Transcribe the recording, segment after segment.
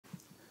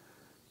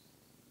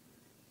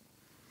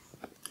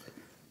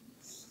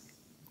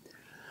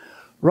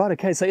Right,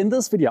 okay, so in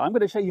this video, I'm going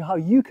to show you how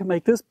you can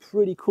make this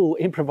pretty cool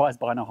improvised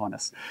bino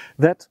harness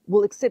that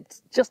will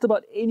accept just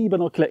about any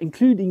binocular,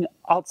 including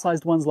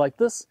outsized ones like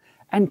this,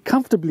 and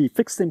comfortably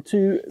fix them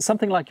to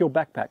something like your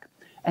backpack.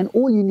 And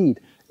all you need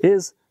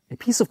is a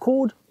piece of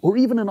cord, or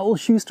even an old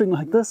shoestring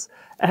like this,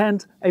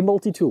 and a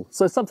multi-tool,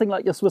 so something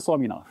like your Swiss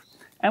Army knife.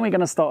 And we're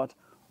going to start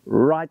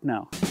right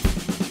now.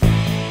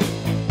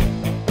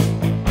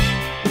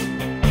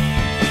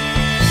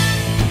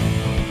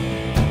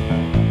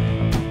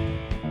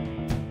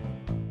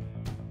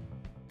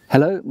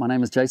 Hello, my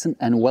name is Jason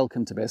and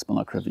welcome to Best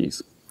Binocular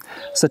Reviews.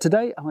 So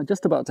today I'm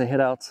just about to head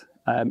out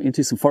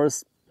into some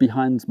forest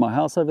behind my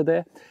house over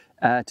there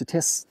to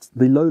test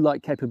the low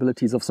light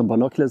capabilities of some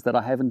binoculars that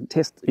I haven't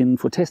tested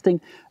for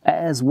testing,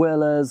 as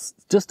well as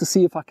just to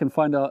see if I can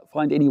find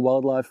any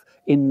wildlife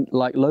in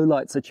like low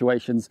light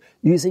situations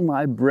using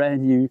my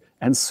brand new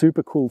and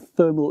super cool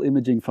thermal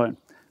imaging phone.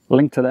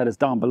 Link to that is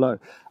down below.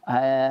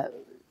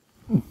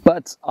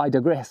 But I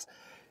digress.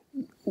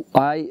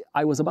 I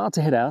was about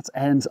to head out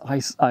and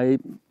I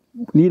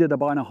needed a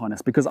bino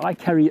harness because I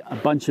carry a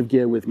bunch of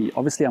gear with me.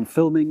 Obviously I'm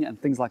filming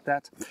and things like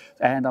that,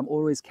 and I'm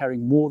always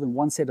carrying more than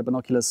one set of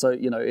binoculars, so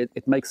you know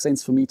it makes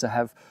sense for me to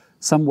have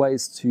some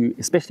ways to,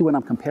 especially when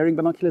I'm comparing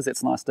binoculars,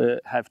 it's nice to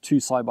have two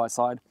side by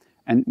side.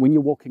 And when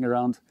you're walking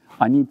around,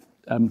 I need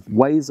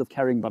ways of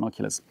carrying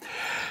binoculars.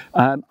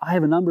 I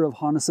have a number of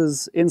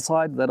harnesses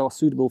inside that are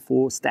suitable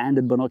for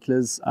standard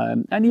binoculars,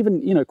 and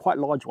even quite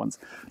large ones.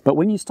 But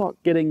when you start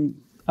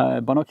getting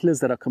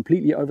binoculars that are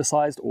completely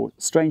oversized or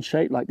strange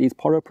shaped, like these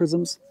Poro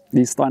prisms,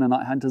 these Steiner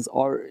Night Hunters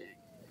are,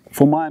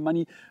 for my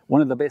money,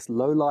 one of the best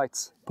low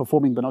light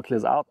performing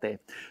binoculars out there.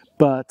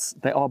 But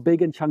they are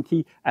big and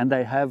chunky, and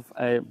they have,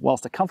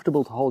 whilst they're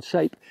comfortable to hold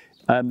shape,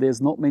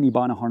 there's not many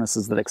bino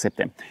harnesses that accept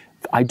them.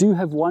 I do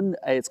have one,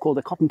 it's called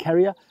a cotton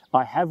carrier.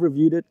 I have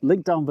reviewed it,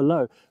 link down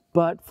below,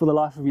 but for the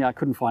life of me, I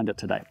couldn't find it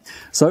today.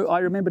 So I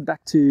remembered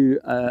back to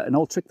an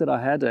old trick that I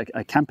had,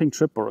 a camping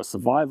trip or a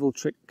survival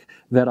trick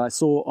that I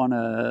saw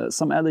on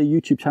some other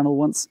YouTube channel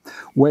once,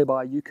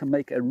 whereby you can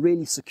make a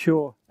really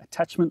secure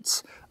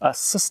attachment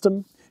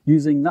system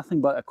using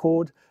nothing but a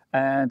cord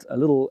and a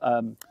little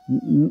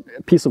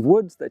piece of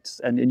wood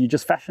and you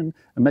just fashion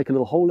and make a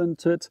little hole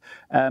into it.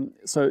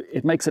 So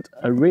it makes it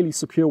a really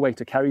secure way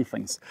to carry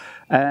things.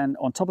 And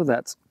on top of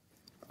that,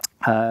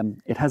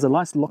 it has a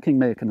nice locking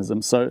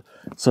mechanism, so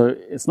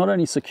it's not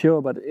only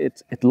secure, but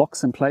it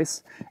locks in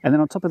place. And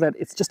then on top of that,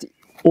 it's just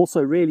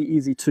also really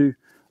easy to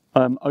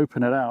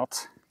open it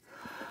out.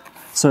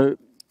 So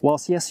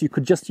whilst yes, you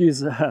could just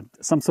use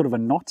some sort of a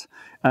knot,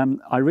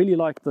 I really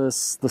like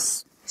this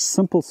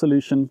simple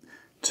solution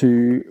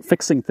to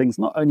fixing things,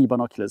 not only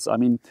binoculars. I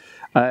mean,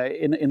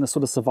 in the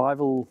sort of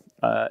survival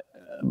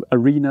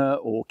arena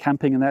or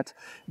camping and that,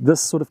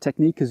 this sort of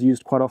technique is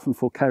used quite often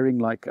for carrying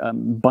like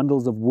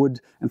bundles of wood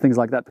and things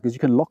like that, because you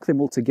can lock them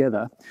all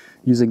together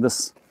using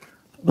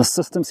the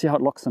system. See how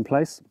it locks in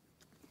place?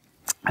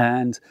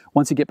 And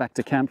once you get back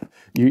to camp,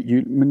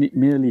 you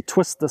merely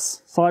twist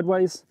this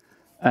sideways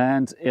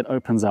and it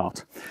opens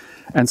out.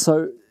 And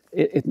so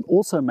it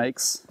also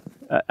makes,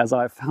 as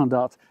I've found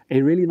out,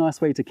 a really nice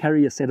way to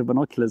carry a set of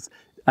binoculars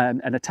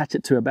and attach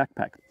it to a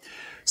backpack.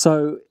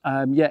 So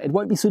yeah, it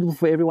won't be suitable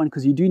for everyone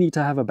because you do need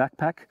to have a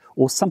backpack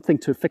or something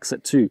to fix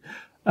it to.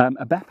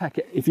 A backpack,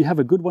 if you have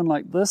a good one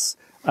like this,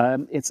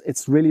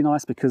 it's really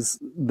nice because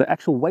the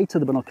actual weight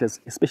of the binoculars,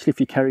 especially if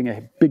you're carrying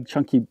a big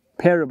chunky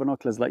pair of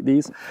binoculars like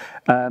these,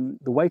 the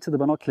weight of the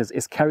binoculars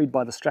is carried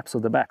by the straps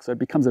of the back, so it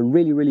becomes a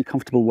really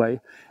comfortable way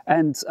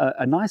and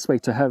a nice way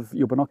to have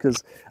your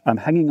binoculars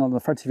hanging on the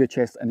front of your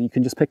chest, and you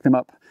can just pick them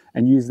up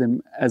and use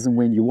them as and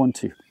when you want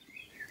to.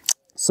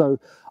 So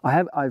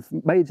I've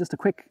made just a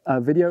quick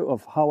video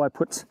of how I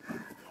put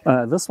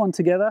this one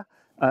together.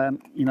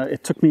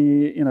 It took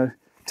me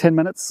 10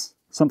 minutes,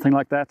 something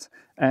like that,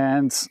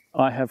 and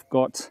I have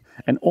got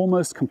an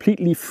almost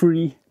completely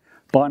free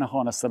bino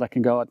harness that I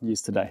can go out and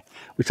use today,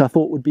 which I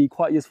thought would be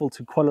quite useful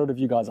to quite a lot of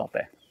you guys out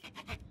there.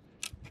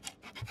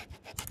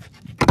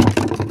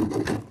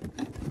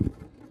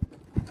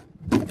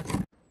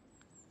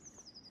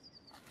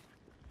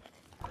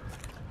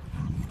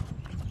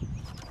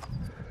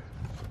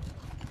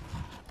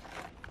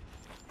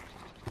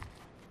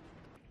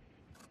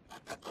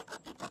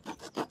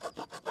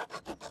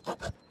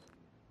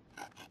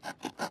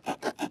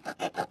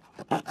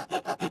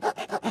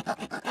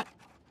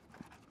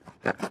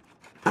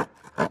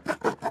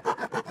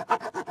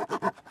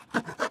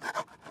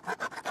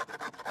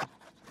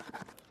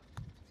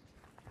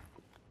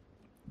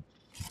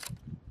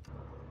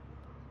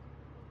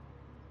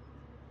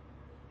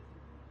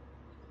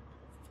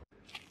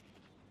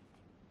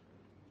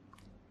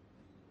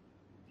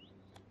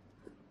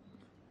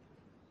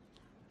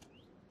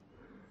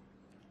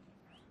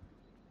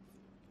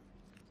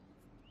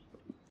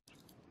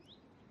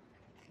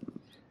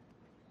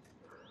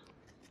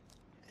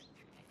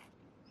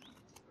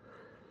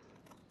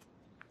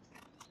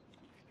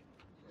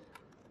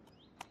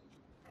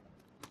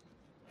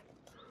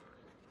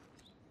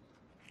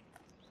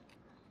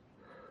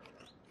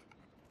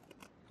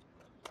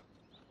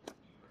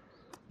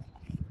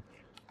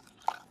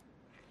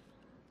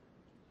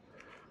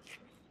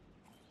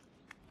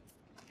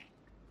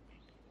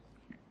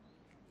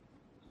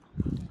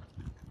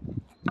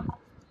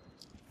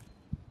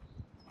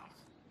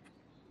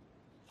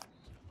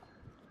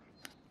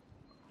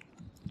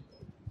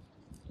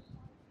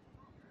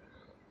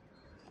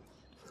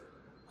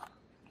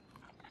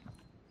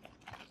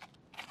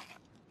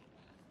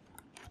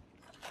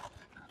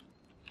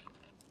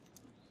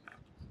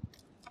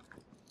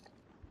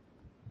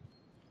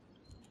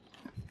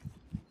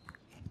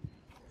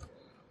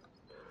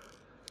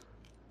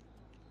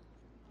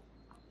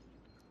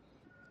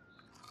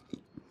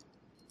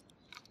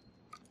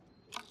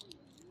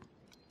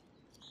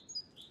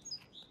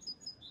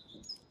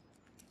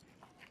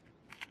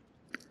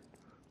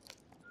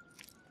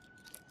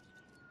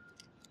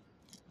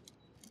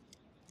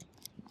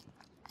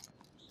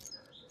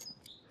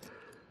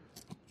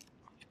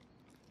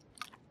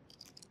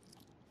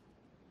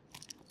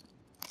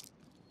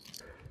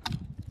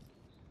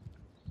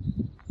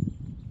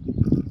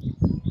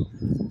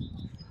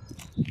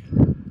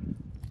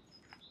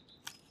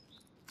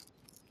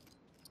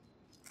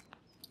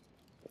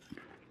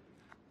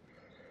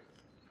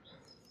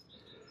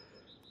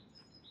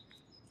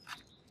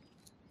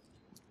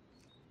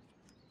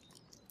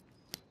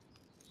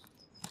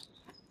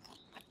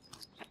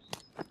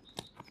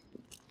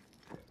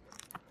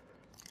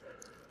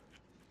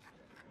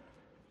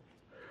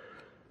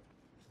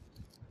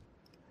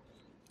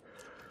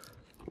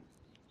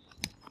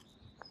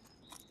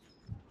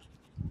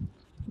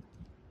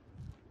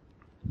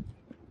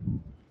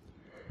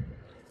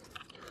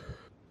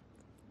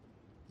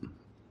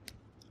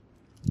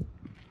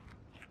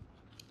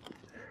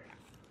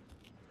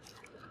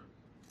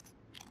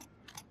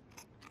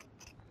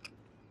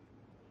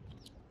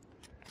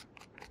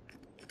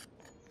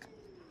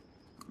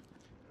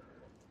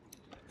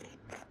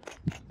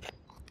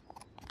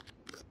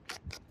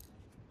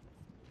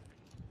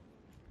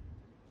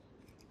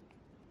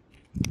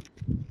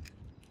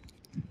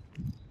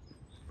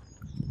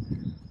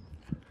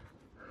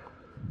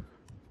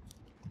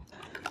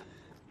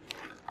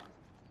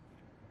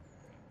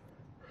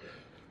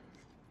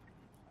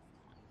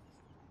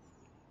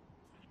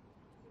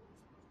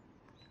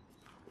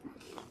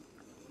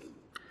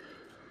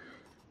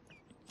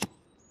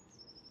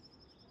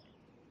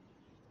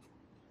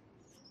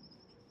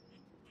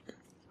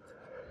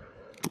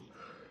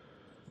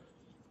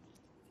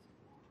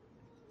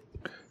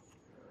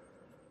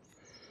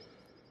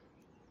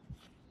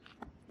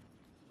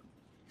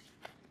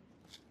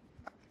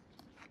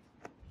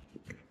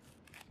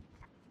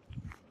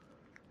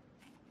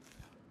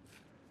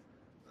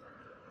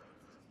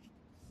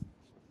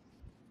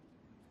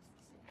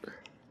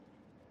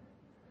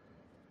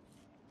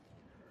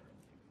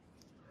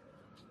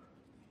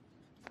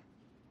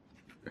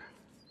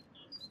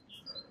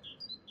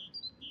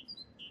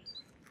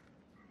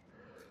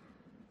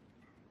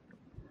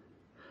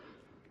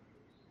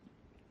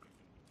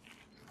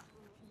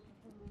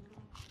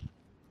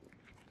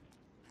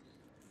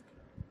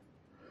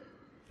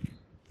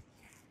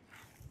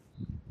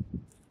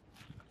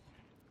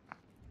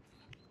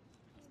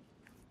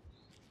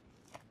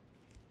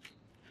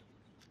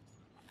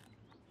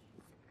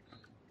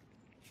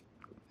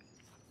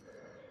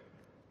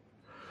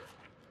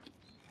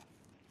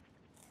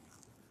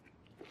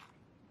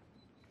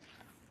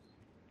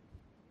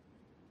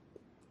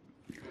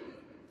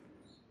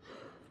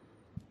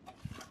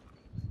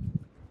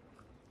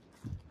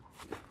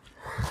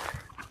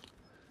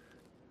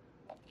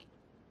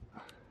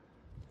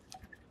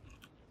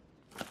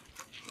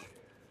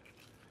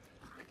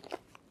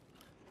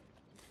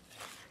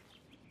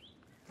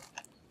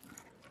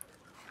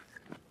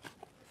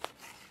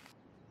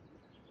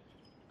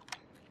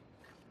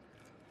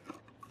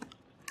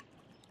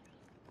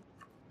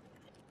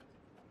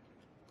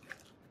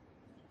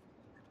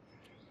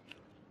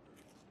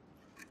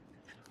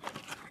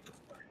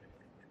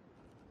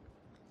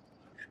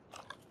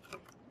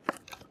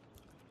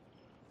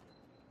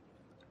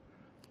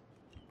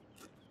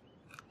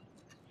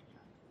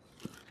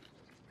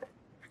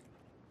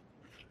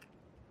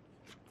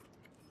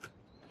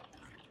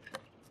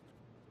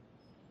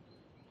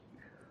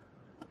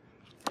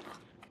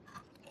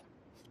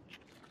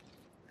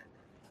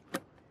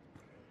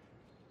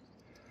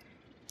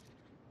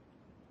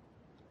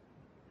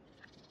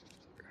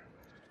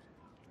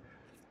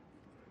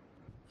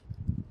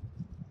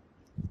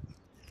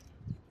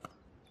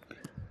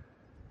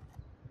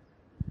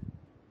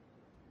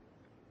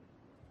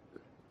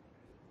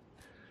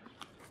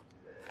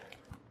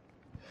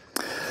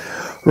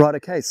 Right,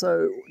 okay,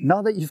 so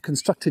now that you've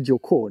constructed your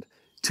cord,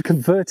 to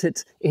convert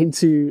it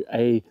into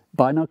a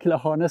binocular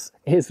harness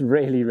is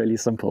really, really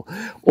simple.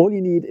 All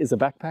you need is a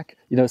backpack,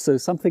 so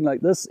something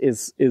like this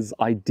is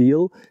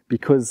ideal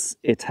because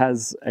it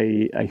has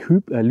a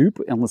loop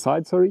on the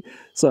side, sorry.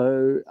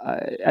 So,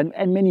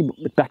 and many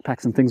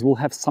backpacks and things will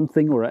have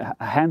something, or a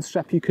hand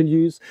strap you can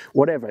use,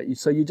 whatever.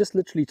 So you just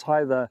literally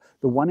tie the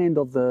one end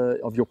of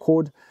your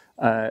cord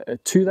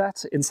to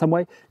that in some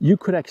way. You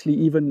could actually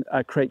even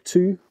create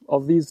two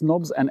of these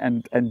knobs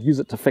and use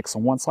it to fix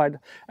on one side,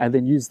 and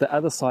then use the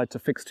other side to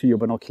fix to your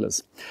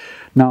binoculars.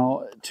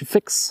 Now, to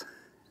fix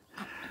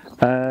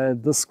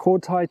this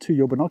cord tie to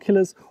your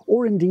binoculars,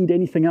 or indeed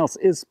anything else,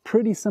 is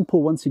pretty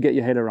simple once you get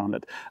your head around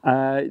it.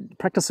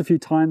 Practice a few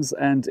times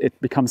and it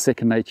becomes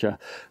second nature.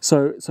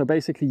 So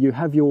basically you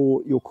have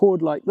your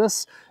cord like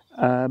this,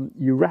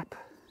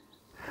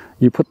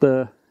 you put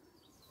the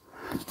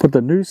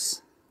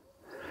noose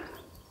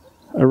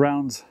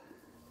around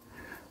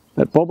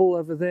that bobble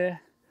over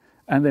there,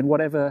 and then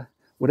whatever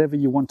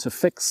you want to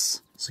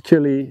fix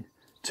securely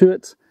to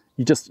it,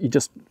 you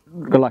just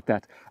go like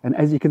that. And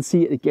as you can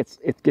see, it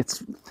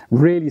gets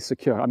really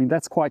secure. I mean,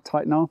 that's quite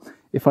tight now.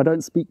 If I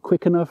don't speak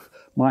quick enough,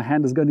 my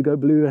hand is going to go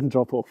blue and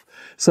drop off.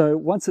 So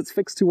once it's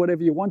fixed to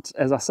whatever you want,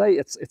 as I say,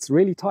 it's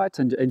really tight,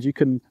 and you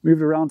can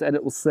move it around and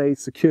it will stay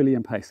securely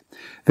in place.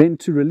 Then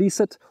to release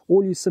it,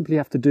 all you simply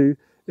have to do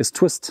is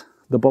twist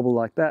the bobble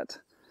like that,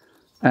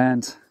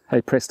 and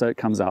hey presto, it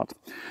comes out.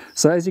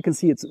 So as you can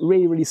see, it's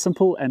really, really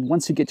simple, and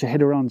once you get your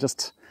head around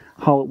just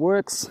how it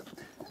works,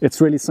 it's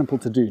really simple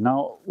to do.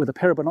 Now, with a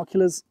pair of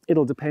binoculars,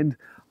 it'll depend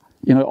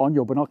on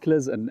your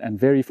binoculars and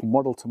vary from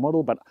model to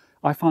model, but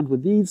I found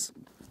with these,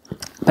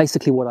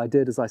 basically what I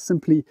did is I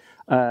simply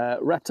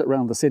wrapped it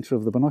around the center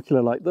of the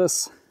binocular like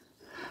this,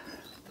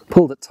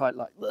 pulled it tight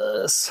like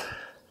this,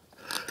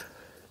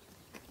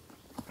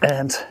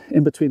 and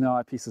in between the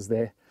eyepieces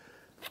there,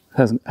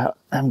 I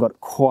haven't got it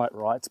quite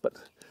right, but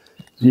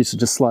you should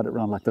just slide it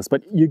around like this,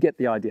 but you get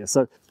the idea.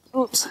 So,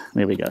 oops,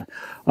 there we go.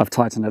 I've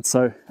tightened it.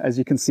 So as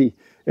you can see,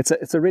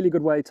 it's a really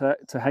good way to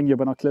hang your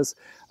binoculars.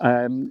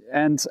 And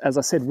as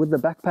I said, with the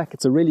backpack,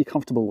 it's a really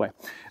comfortable way.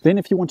 Then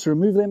if you want to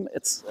remove them,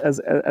 it's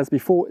as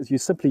before, is you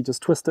simply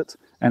just twist it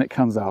and it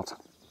comes out.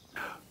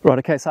 Right,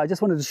 okay, so I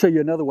just wanted to show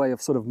you another way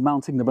of sort of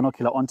mounting the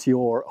binocular onto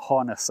your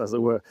harness, as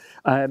it were.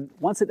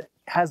 Once it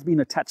has been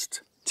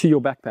attached to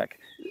your backpack,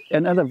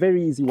 another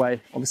very easy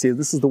way, obviously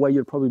this is the way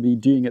you'd probably be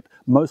doing it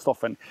most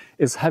often,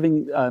 is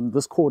having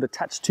this cord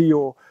attached to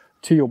your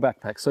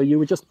backpack. So you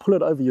would just pull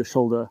it over your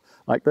shoulder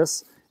like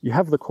this. You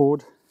have the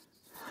cord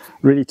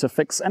ready to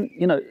fix, and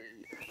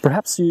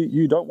perhaps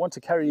you don't want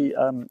to carry,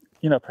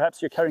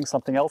 perhaps you're carrying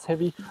something else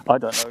heavy. I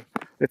don't know.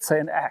 Let's say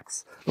an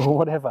axe or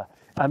whatever.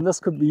 And this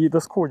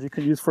cord you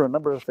can use for a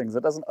number of things.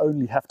 It doesn't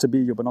only have to be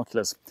your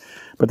binoculars.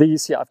 But there you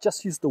see, I've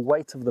just used the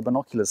weight of the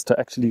binoculars to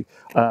actually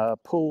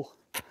pull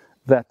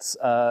that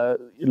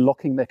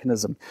locking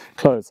mechanism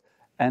close.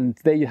 And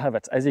there you have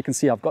it. As you can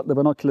see, I've got the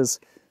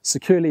binoculars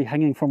securely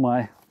hanging from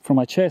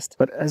my chest.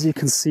 But as you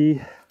can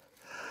see,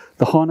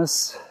 the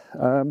harness,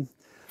 I'm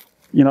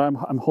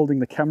holding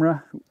the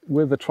camera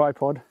with the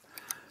tripod,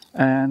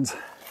 and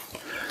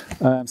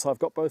so I've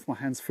got both my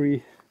hands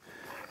free,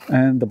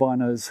 and the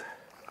binos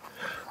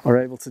are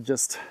able to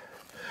just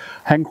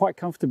hang quite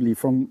comfortably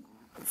from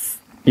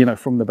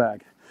the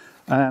bag.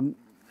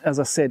 As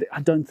I said,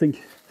 I don't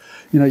think,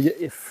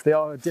 if there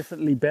are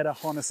definitely better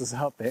harnesses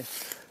out there,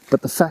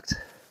 but the fact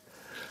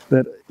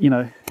that,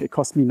 it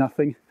cost me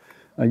nothing.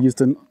 I used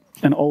an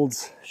old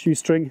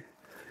shoestring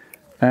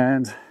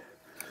and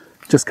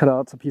just cut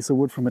out a piece of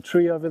wood from a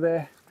tree over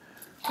there.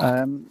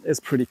 Is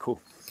pretty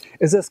cool.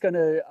 Is this going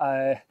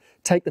to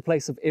take the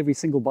place of every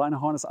single bino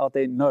harness out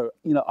there? No.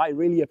 I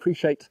really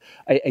appreciate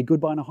a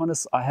good bino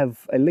harness. I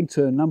have a link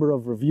to a number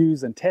of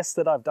reviews and tests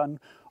that I've done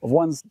of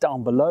ones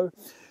down below.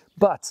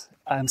 But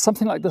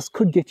something like this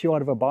could get you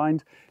out of a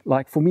bind.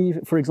 Like for me,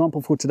 for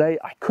example, for today,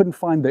 I couldn't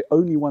find the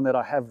only one that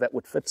I have that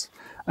would fit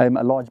a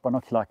large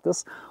binocular like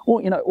this.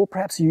 Or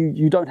perhaps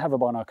you don't have a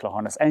binocular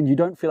harness and you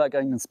don't feel like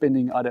going and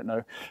spending, I don't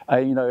know,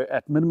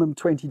 at minimum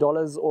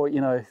 $20,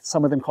 or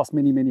some of them cost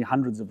many, many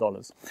hundreds of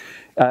dollars.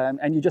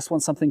 And you just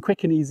want something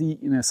quick and easy.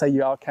 Say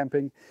you're out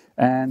camping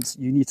and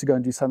you need to go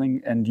and do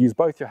something and use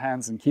both your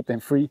hands and keep them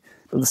free,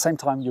 but at the same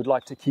time you'd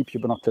like to keep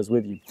your binoculars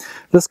with you.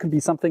 This can be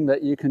something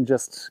that you can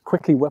just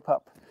quickly whip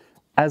up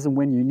as and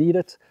when you need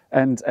it,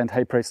 and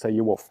hey presto,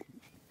 you're off.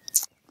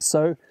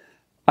 So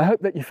I hope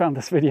that you found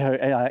this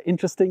video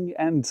interesting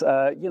and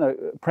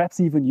perhaps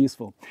even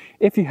useful.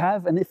 If you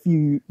have, and if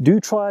you do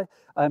try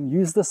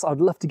use this,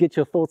 I'd love to get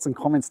your thoughts and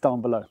comments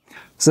down below.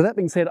 So that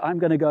being said, I'm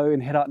going to go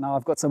and head out now.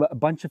 I've got a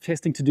bunch of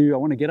testing to do. I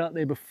want to get out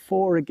there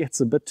before it gets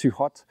a bit too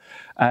hot,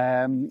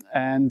 and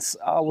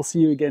I will see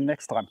you again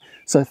next time.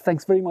 So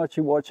thanks very much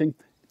for watching.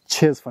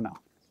 Cheers for now.